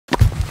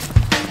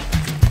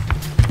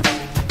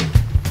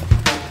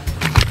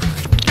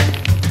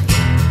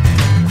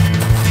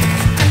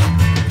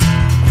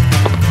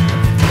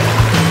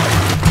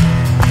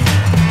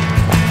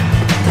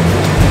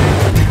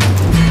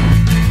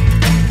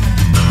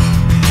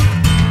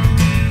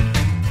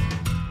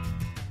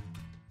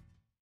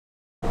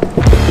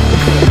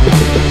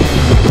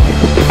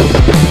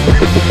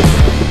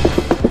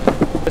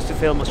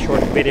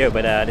video,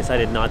 but I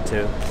decided not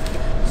to.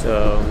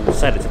 So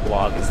decided to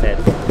vlog instead.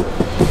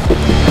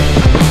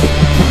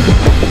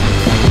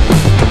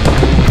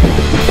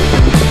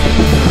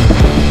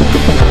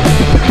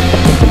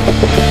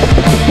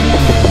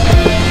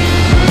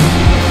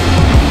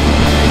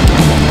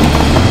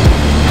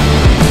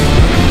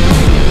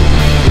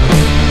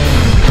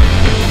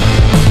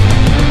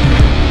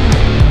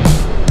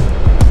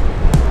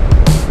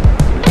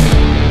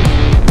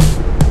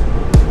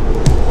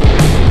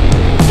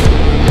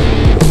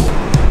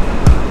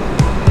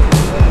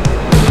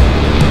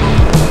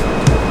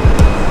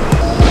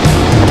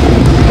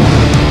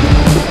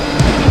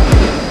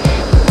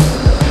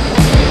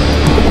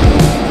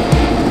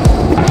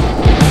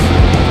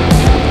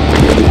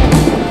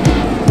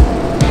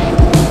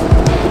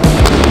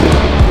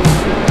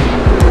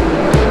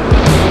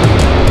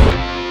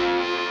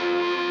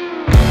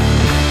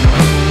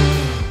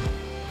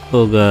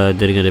 O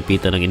dari nga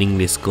dapita ng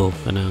in-English ko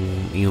kanang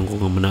ingon ko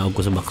nga manaog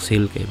ko sa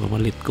baksil kay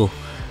pamalit ko.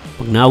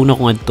 Pag naog na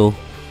ko ngadto,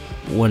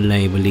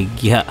 walay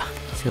baligya,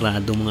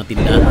 sirado mga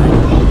tindahan.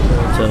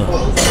 So,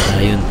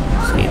 ayun,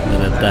 sakit na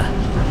rata.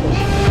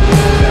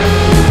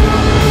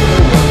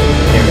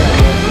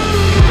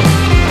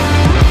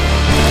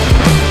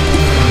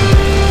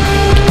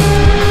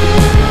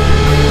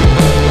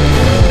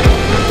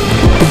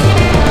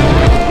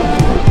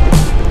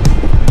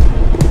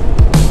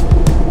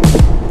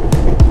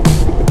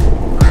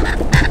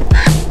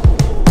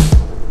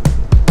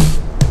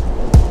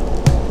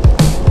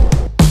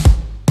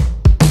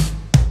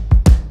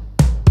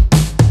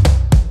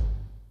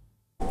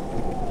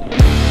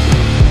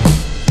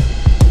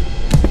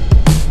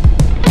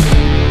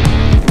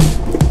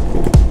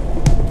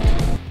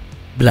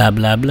 Bla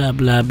bla bla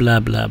bla bla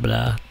bla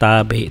bla.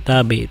 Tabi.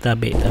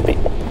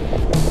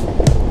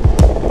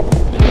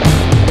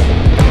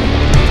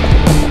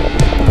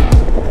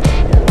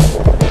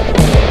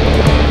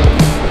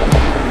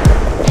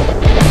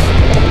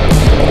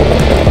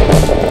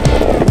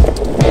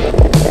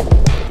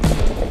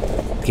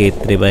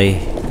 Kitre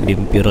bay,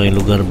 limpyo ra yung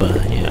lugar ba?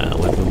 Ya,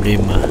 wala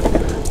problema.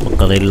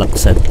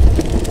 Magka-relaxan.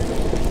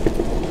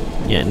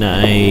 Ya na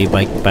ay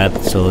bike path,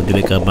 so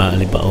dili ka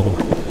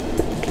maalibaong.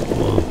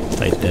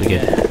 Right there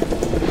again.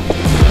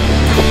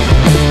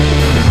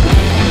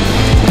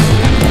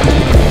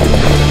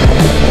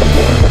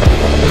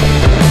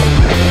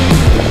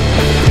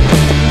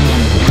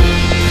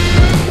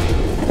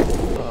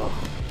 Oh,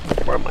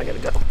 where am I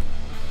gonna go?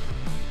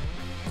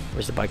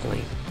 Where's the bike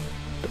lane?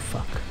 The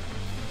fuck?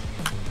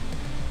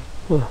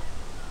 Whew.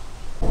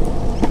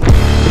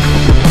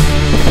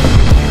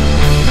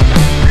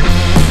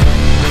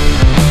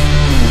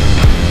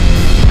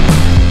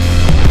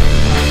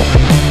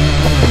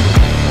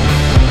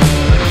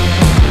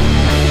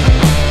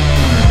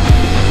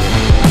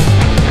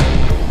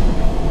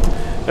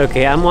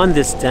 Okay, I'm on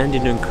this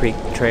Dandenong Creek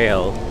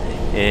Trail,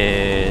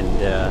 and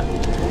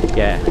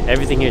yeah,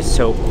 everything here is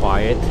so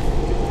quiet.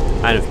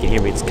 I don't know if you can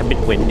hear me, it's a bit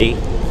windy.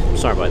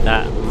 Sorry about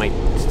that. I might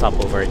stop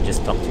over and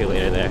just talk to you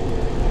later there.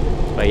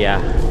 But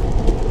yeah,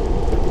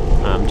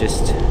 I'm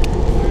just...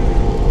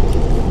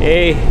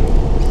 Hey!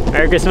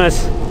 Merry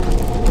Christmas!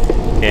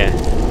 Yeah,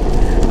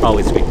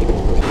 always sweet people.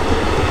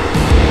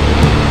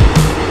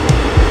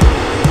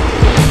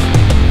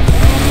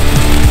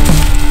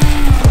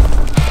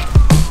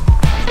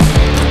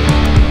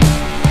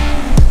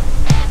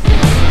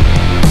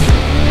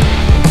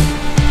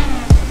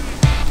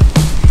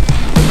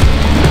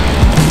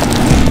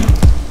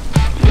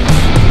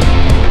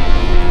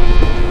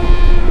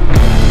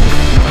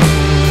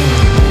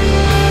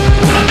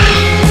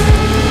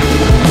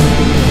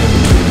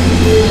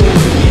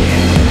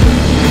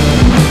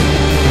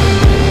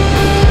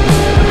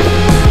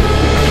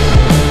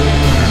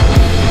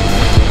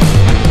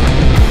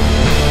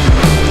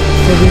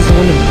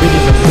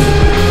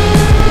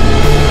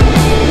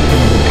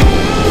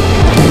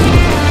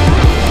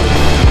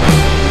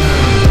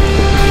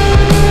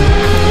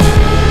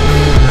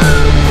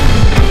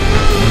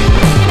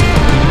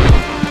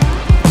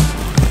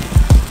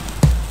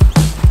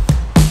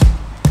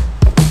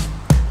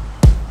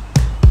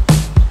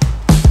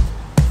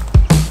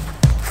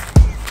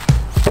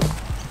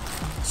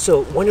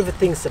 So one of the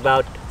things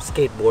about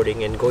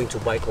skateboarding and going to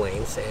bike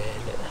lanes, and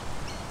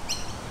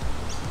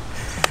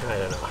I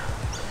don't know,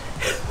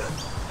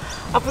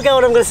 I forgot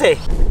what I'm gonna say.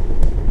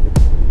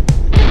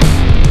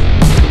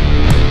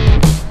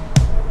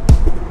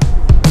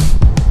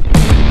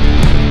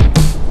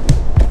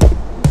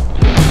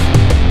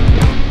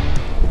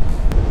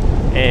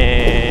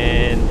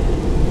 And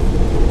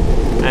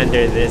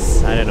under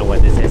this, I don't know what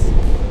this is,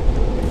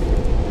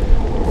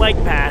 bike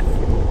path.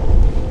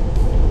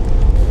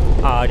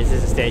 Oh, this is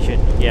a station.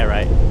 Yeah,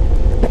 right.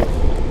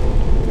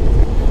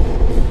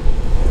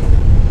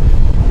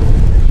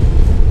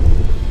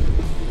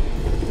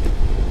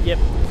 Yep.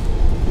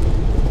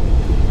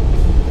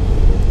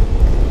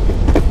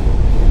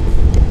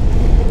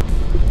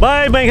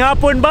 Bye, may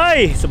hapon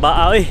bye. Sa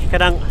baaw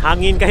kanang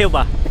hangin kayo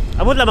ba?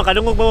 Amot lang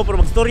makadungog ba mo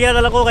pero magstorya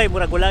na lang ko kay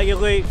murag wala gyud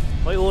koy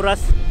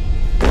oras.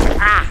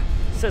 Ah,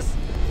 sus.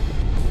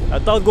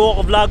 Taon go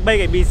ako vlog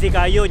bay kay busy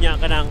kayo nya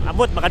kanang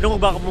amot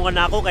makadungog ba mo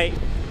na ako kay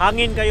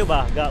hangin kayo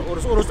ba ga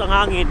urus-urus ang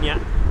hangin nya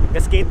ga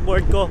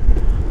skateboard ko.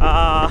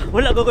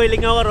 Wala ko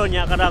lingaw karon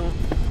nya kanang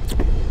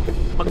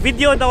mag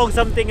video ta og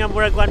something nga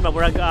murag kwan ba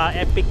murag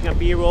epic nga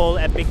b-roll,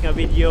 epic nga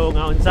video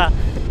nga unsa.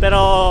 Pero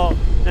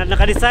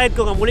naka-decide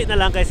ko nga muli na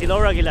lang kay si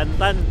Laura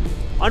gilantan.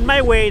 On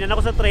my way na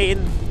ako sa train,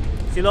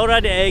 si Laura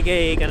di ay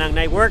kay kanang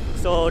night work.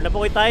 So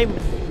napo koy time.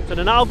 So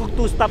nanakaw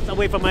ko 2 stops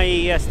away from my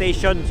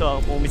station.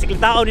 So kung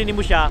bisikletaon din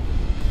mo siya,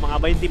 mga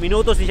 20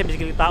 minutos din siya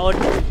bisikletaon.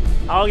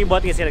 Ako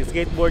gibuhat kasi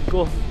nag-skateboard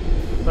ko.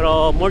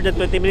 Pero more than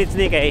 20 minutes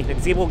ni kay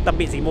nagsimog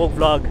tabi, simog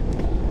vlog.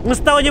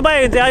 Musta ko nyo ba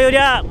yun? Si ayo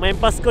niya, may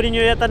pasko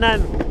ninyo ya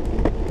tanan.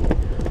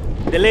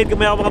 Delayed ko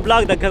may ako mga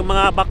vlog, daghang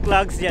mga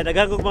backlogs niya,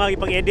 daghang kong mga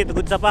ipag-edit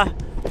tugod sa pa.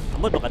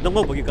 Amot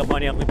makadungog, pag yung kamo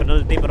niya akong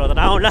penalty, pero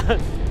tanahon lang.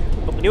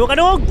 Pag di mo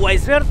kadungog, buhay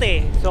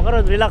swerte. So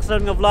karon relax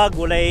lang nga vlog,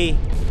 walay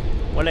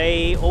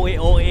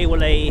OA,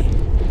 walay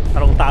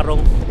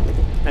tarong-tarong.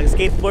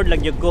 Nag-skateboard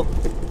lang yun ko.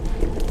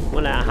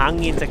 Wala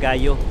hangin sa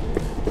gayo.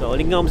 So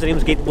lingaw mo sa rin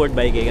skateboard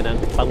ba, kaya kanang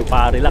pang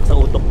pa-relax sa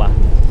utok ba.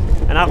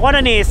 Anak ko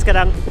na nis,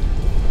 kanang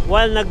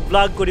while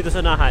nag-vlog ko dito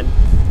sa nahan,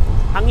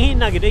 hangin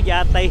na gano'y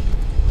yatay,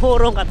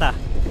 purong kata.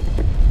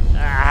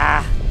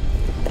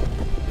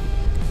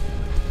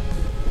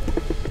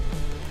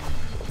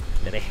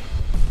 Dire.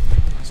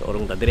 So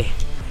orong ta dire.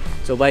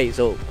 So bye.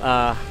 So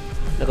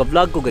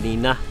naka-vlog ko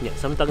ganina.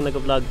 Samtang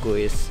naka-vlog ko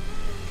is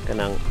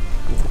kanang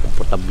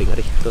komportable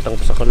nga ri. Tutang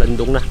to sa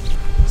kalandong na.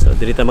 So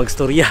dire ta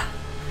magstorya.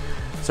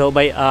 So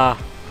bye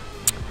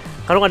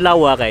karong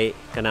adlaw kay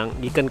kanang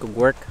gikan kog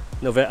work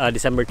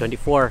December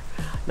 24.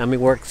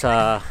 Naming work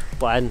sa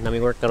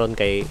naming work karon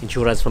kay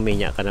insurance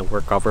pamilya kanang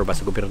work cover ba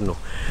sa gobyerno.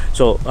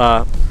 So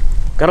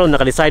karon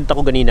naka-decide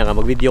ako ganina nga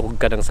mag-video ko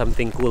kanang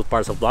something cool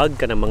parts of vlog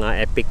kanang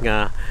mga epic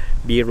nga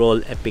b-roll,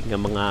 epic nga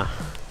mga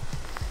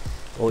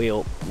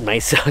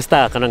nice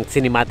basta kanang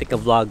cinematic nga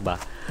vlog ba.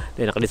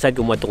 Then naka-decide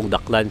ko mo kog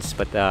Ducklands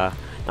but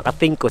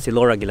naka-think ko si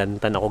Laura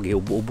gilantan ako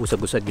giubo-ubo sa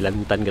gusad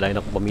gilantan galain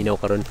ako paminaw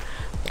karon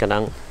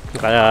kanang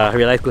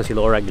naka-realize ko si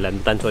Laura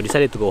gilantan so I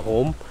decided to go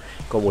home.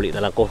 Muli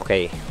na lang ko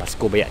kay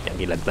Pasko ba yan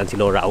gilantan si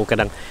Laura ako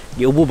kanang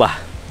giubo ba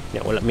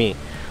ya wala mi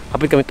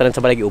hapit kami tanan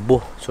sa balay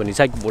giubo so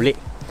decide ko muli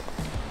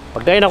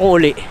pagdayon ako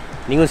uli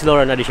ningon si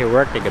Laura na di siya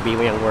work kay gabi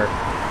mo yung work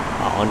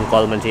on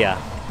call man siya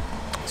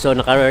so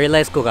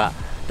naka-realize ko ka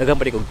daghang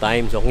pa di kog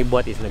time so ang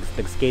ibuhat is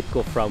nag-skate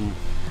ko from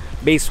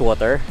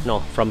Bayswater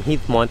from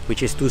Heathmont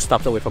which is 2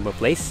 stops away from my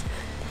place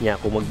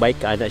nya kung mag-bike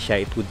ka na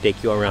siya it would take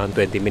you around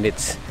 20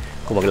 minutes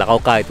kung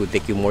maglakaw ka it would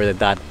take you more than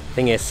that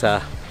thing is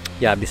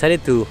yeah I've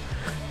decided to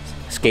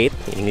skate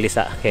in English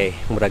kay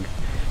murag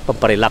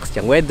pamparelax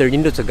yang weather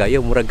nindot sa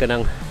gayo murag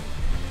kanang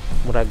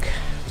murag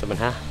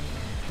saman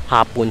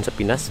hapon sa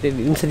Pinas di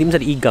sa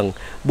igang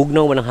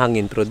bugnaw man ang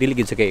hangin pero dili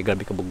gid sa kay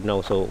grabe ka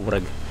bugnaw so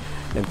murag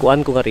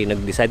nagkuan ko nga rin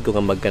nag-decide ko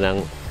nga magkanang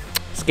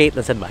skate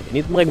na sad ba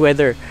nito mga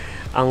weather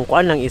ang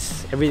kuan lang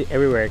is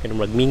everywhere kanang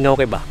murag mingaw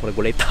kay ba murag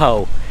walay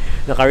tao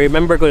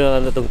naka-remember ko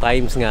na natong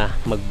times nga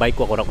magbike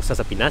ko ako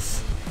sa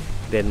Pinas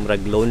then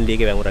murag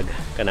lonely kay ba murag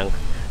kanang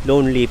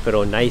lonely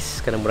pero nice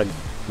kanang murag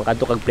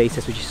makadto kag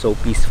places which is so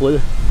peaceful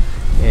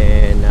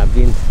and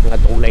been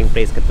makadto kog laing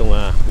place kadtong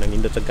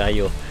nangindot sa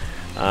gayo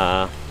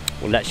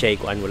wala siya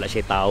kuan wala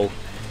siya tao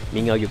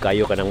mingaw yung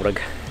kayo kanang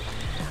murag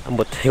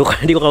ambot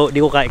di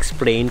ko ka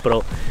explain pero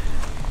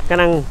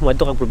kanang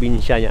madto kag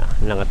probinsya nya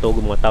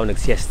nangatog mga tao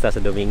nagsiesta sa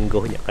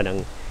Domingo nya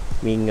kanang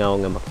mingaw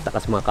nga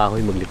maktakas mga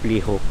kahoy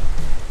maglipliho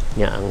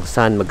nya ang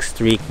sun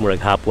mag-streak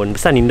murag hapon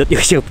basta nindot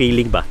yung siyang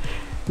feeling ba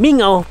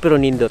mingaw pero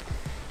nindot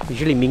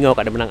usually mingaw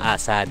kada man ang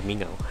asad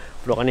mingaw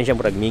pero kanin siya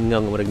murag mingaw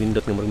murag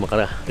nindot nga murag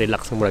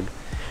maka-relax nga murag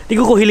di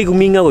ko hilig og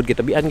mingaw gud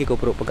kitabian gi ko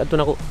pero pag adto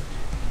nako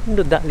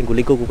nindot da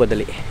linggo-linggo ko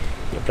kadali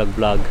yung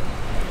vlog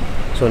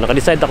so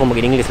naka-decide ako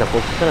mag-English na ko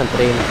kanang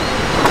train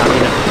kami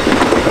na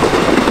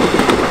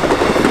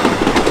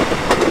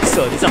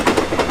so dito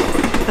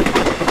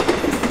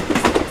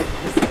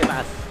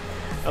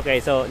okay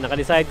so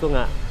naka-decide ko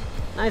nga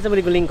sa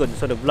lingkod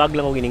so nag-vlog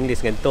lang ako in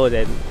English ganito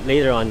then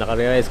later on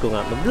naka-realize ko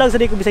nga mag-vlog sa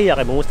di ko Bisaya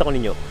kay mangusta ko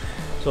ninyo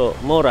so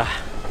mora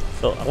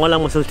so ako lang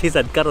masulti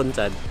sad karon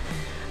sad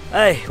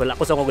ay wala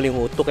ko sa akong galing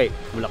utok kay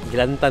wala ko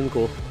gilantan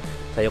ko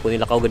sayo ko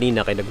nilakaw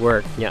ganina kay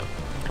nag-work nya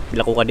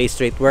bila ko ka day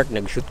straight work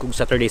nag-shoot ko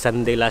Saturday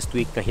Sunday last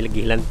week nga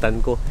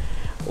hilantan ko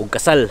og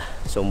kasal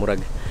so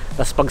murag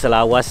tas pag sa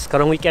lawas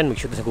karong weekend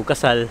mag-shoot sa ko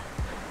kasal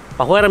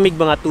pahuaramig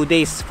mga 2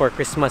 days for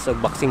Christmas o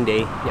Boxing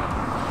Day yeah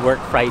work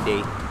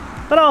Friday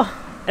pero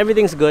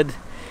everything's good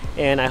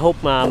and I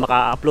hope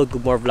maka-upload ko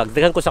more vlogs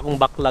daghan ko sa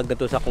akong backlog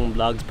nato sa akong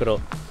vlogs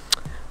pero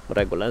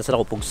murag wala sa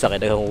ako pugsa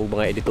kay daghan ko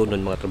mga editonon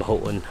mga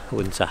trabahoon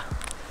unsa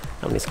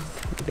amis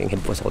yung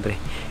headphones ako dire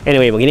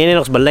anyway maghininin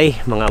ako sa balay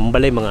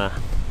mga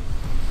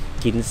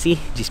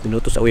 15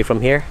 minutos away from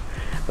here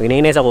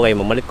maghininin ako kay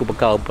mamalit ko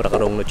pagkaon para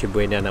karong Noche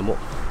Buena na mo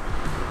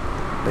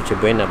Noche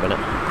Buena ba na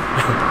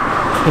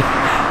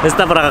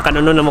basta para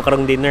kakanunon na mo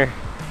karong dinner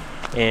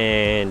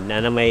and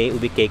na may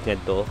ubi cake nga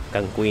to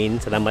kang Queen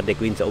salamat de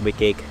Queen sa ubi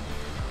cake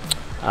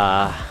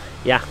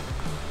yeah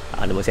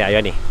ano mo siya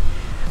ayon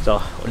So,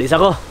 ulis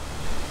ako.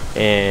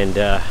 And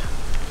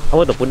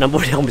ako to, punang po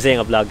akong Bisaya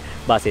nga vlog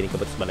base ni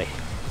Kabatos Balay.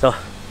 So,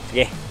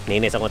 sige,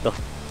 nainis ako to.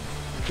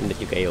 Nindot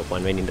yung kayo,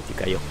 kung ano may nindot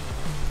yung kayo.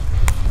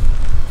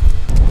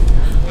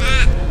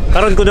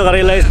 Karon ko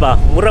na-realize ba,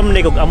 muram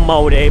na kong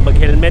amaw na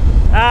mag-helmet.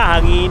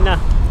 Hangin na.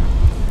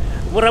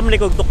 Muram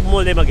na kong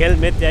tukmol na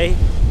mag-helmet ay.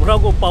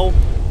 Muram ko paw.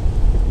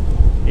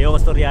 Iyo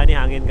ko storyani,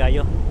 hangin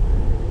kayo.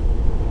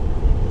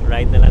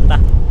 Right na lang ta.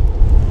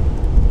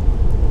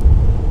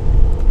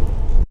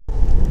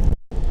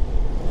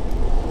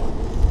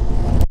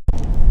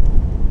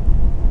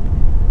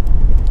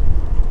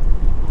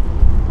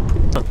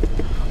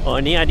 O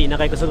niya, di na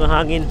kayo kusog ng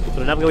hangin.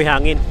 Pero na gawin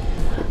hangin.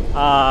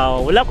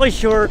 Wala ko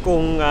sure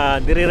kung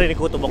diririnig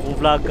ko ito akong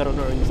vlog karon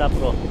or isa,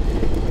 pro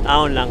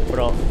taon lang,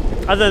 pro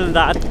other than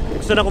that,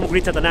 gusto na ko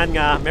mag-greet sa tanan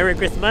nga Merry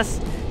Christmas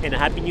and a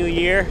Happy New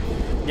Year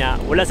nya.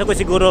 Wala sa ko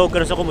siguro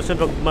kung sa ko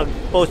musunod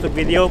mag-post ng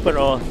video,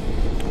 pero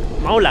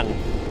mao lang,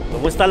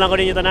 kumusta lang ko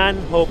ninyo tanan,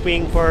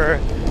 hoping for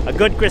a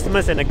good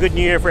Christmas and a good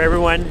New Year for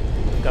everyone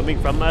coming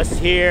from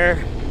us here,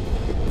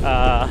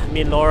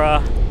 me and Laura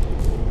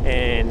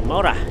and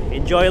Maura.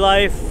 Enjoy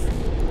life,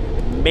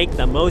 make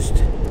the most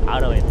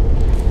out of it.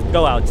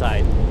 Go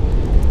outside.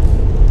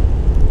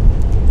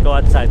 Go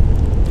outside.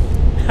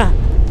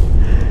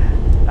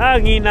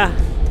 Hangin na.